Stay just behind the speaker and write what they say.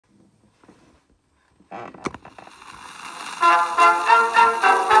When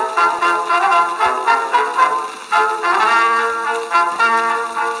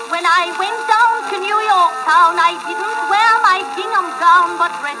I went down to New York town, I didn't wear my gingham gown,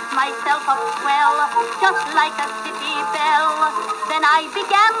 but dressed myself up swell, just like a city belle. Then I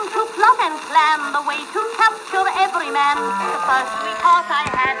began to plot and plan the way to capture every man. The first sweetheart I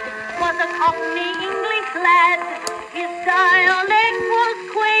had was a Cockney English lad. His dialect was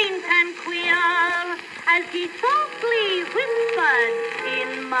quaint and queer, as he softly whispered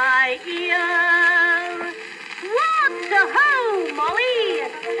in my ear. What-a-ho, Molly,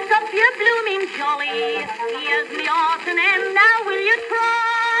 stop your blooming jolly. Here's me Orton, and now will you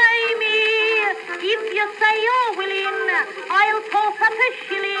try me? If you say you're willing, I'll toss up a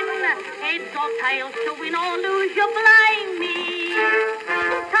shilling. Heads or tails to win or lose, you blind me.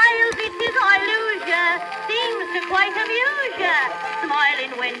 Tails it is I lose ya, seems to quite amuse ya.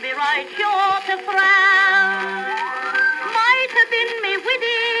 Smiling when we ride, sure to frown. Might have been me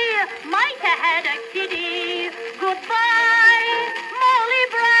widdy, might have had a kiddie. Goodbye, Molly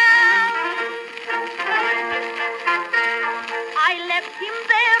Brown. I left him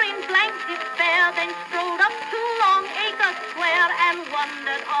there in blank despair, then strolled up to Long Acre Square and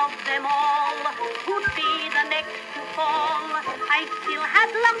wondered of them all who'd be the next to fall. I still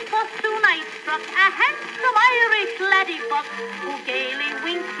had luck, for soon I struck a handsome Irish laddie-buck who gaily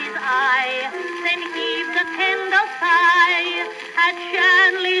winked his eye, then heaved a tender sigh at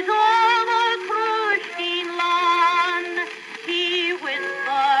Shanley's over-Crushkeen lawn. He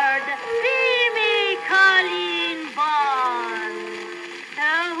whispered, "See me, Colleen Bawn."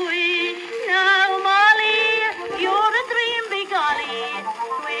 Now wish, now Molly, you're a dream, by golly,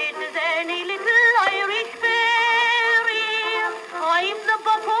 sweet as any little Irish fairy. I'm the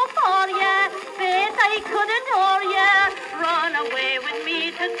bucko for ya, bet I could adore ya. Run away with me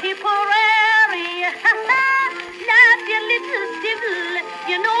to Tipperary. Laugh, you little divil,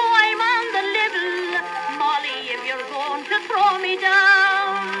 you know I'm on the level. Molly, if you're going to throw me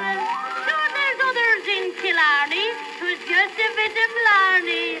down. Sure, there's others in Killarney who's just a bit of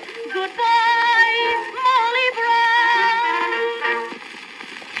blarney. Goodbye.